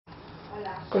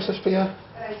What's this for you?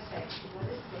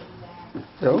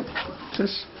 No? What's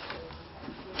this?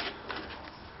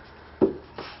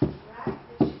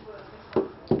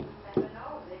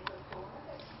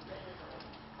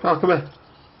 Pal, come here.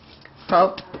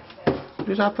 Pal,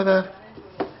 who's that for there?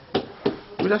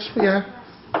 Who's this for you?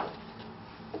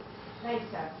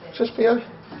 What's this for you?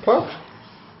 Pal?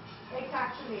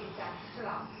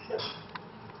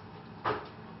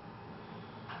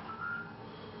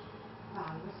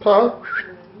 Paul?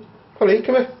 Polly,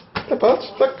 come here. The Paul,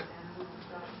 look.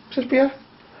 Who's this for you?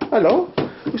 Hello?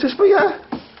 Who's this for you?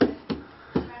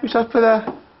 Who's that for there?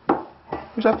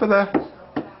 Who's that for there?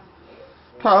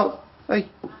 Paul? Hey.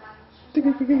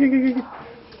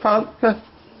 Paul, here.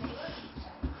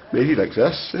 Masie likes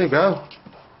this. There you go.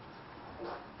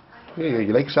 Yeah,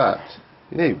 you like that.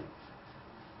 You know.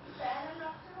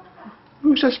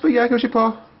 Who's this for you? Who's your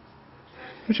paw?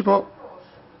 Who's your paw?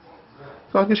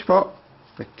 Go on, who's your paw?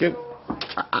 Thank you.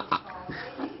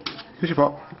 Who's your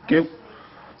paw? Thank you.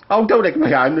 Oh, don't lick my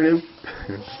hand, will you?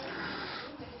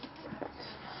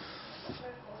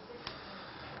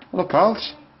 Hello,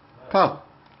 pals. Pal.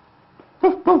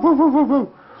 Whoa, whoa, whoa, whoa, whoa, whoa.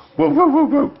 Whoa, whoa, whoa,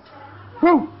 whoa.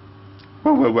 Whoa.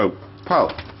 Whoa, whoa, whoa. Pal.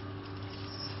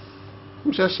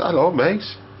 Who's this? Hello,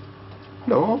 mate.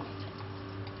 Hello.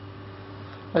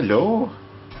 Hello.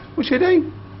 What's your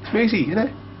name? It's Masie, isn't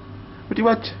it? What do you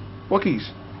want? Walkies.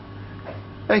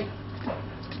 Hey.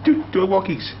 Do a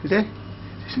walkies, is it?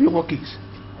 Do a walkies.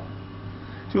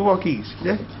 Do a walkies, is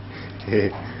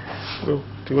it? Well,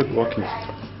 do a walkies.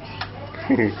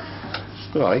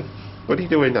 Alright. What are you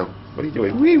doing now? What are you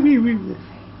doing? Wee wee wee wee.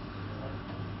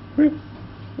 Look.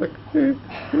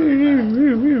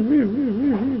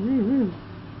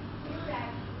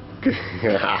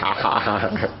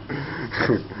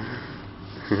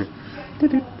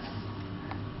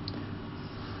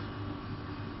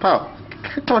 Pal,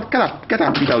 come on, get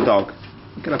up, you little dog.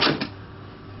 Get up.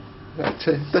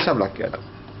 Let's have a look at it.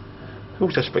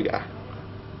 Who's this for you?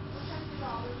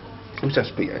 Who's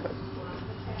this for you?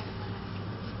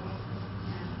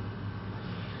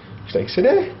 It's nice, isn't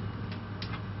it?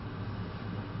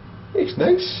 It's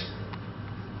nice.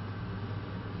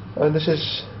 And this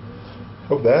is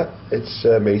over there, it's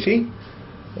Masie,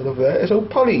 and over there is old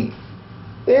Polly.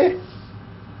 There.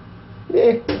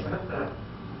 There.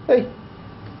 Hey.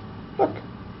 Look.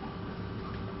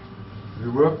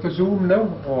 You work the Zoom now,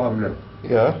 or haven't you?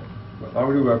 Yeah.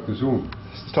 How do you work the Zoom?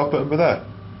 It's the top button over there.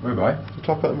 Where by? The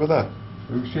top button over there.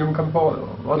 You see them come forward?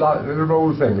 Oh, that little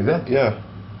roll thing, is it? Yeah.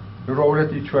 You roll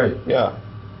it each way? Yeah.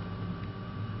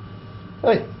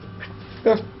 Hey.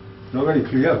 Yeah. Not very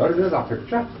clear, is it, that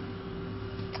picture?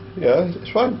 Yeah, it's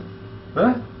fine.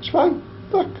 Huh? It's fine.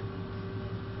 Look.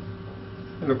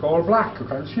 They look all black, you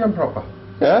can't see them proper.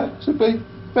 Yeah, simply.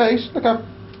 Face, look up.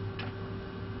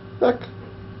 Look.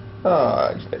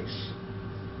 Ah, it's nice.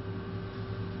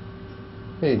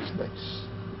 It's nice.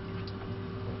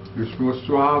 You're supposed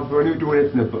to have, when you're doing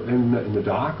it in the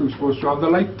dark, you're supposed to have the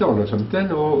light on or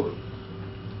something, or...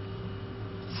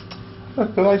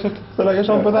 Look, the light is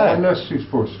on for there. Unless you're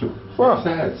supposed to. What? It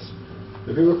says,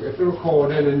 if you're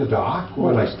recording in the dark,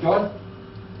 with the light on,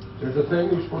 there's a thing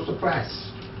you're supposed to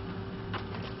press.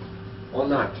 On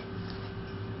that.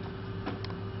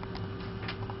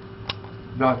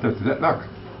 That's it, look.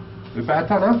 It's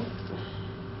better now.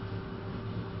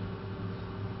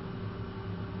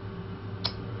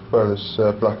 Well, it's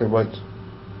black and white.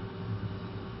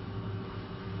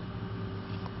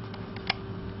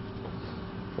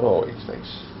 Oh, it's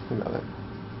nice. Look at that.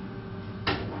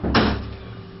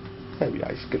 Very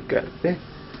nice. Good girl. Yeah.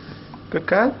 Good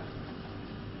girl.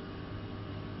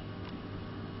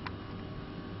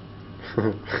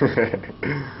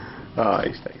 Ah,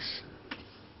 it's nice.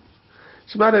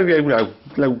 What's the matter with you now?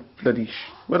 Bloody...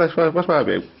 What's the matter with you? What's the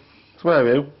matter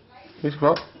with you? Where's your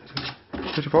pot?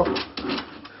 Where's your pot?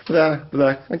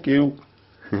 There. Thank you.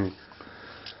 There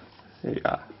you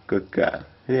are. Good girl.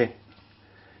 Yeah.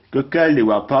 Good girl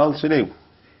you are, pal, isn't you?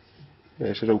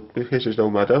 This is no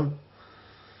madam.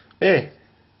 Eh?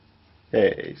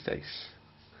 It's nice.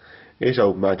 Here's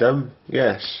old madam,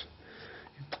 yes.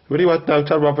 What do you want now?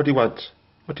 Tell Rob what you want.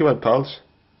 What do you want, pals?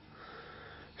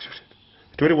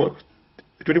 Do any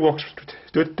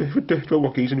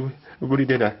walkies and everybody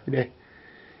dinner, innit?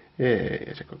 Yeah,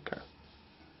 it's a good girl.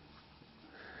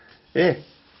 Yeah.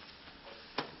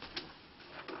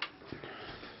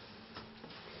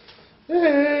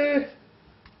 Yeah.